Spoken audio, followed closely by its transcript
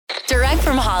Direct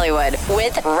from Hollywood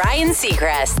with Ryan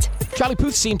Seacrest. Charlie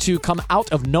Puth seemed to come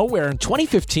out of nowhere in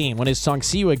 2015 when his song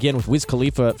See You Again with Wiz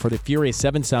Khalifa for the Furious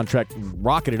 7 soundtrack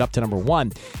rocketed up to number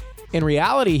 1. In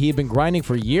reality, he had been grinding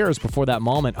for years before that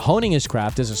moment, honing his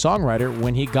craft as a songwriter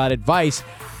when he got advice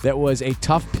that was a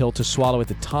tough pill to swallow at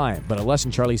the time, but a lesson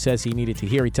Charlie says he needed to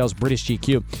hear. He tells British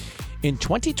GQ, in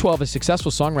 2012, a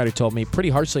successful songwriter told me pretty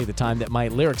harshly at the time that my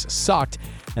lyrics sucked,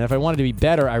 and if I wanted to be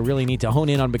better, I really need to hone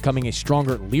in on becoming a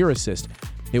stronger lyricist.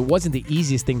 It wasn't the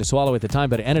easiest thing to swallow at the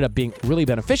time, but it ended up being really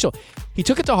beneficial. He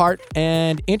took it to heart,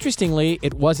 and interestingly,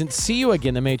 it wasn't See You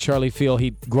Again that made Charlie feel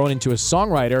he'd grown into a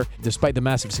songwriter despite the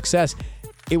massive success.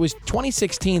 It was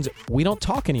 2016's We Don't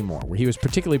Talk Anymore, where he was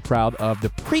particularly proud of the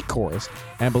pre-chorus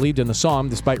and believed in the song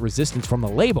despite resistance from the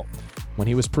label. When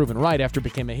he was proven right after it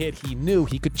became a hit, he knew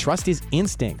he could trust his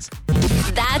instincts.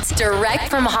 That's Direct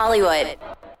from Hollywood.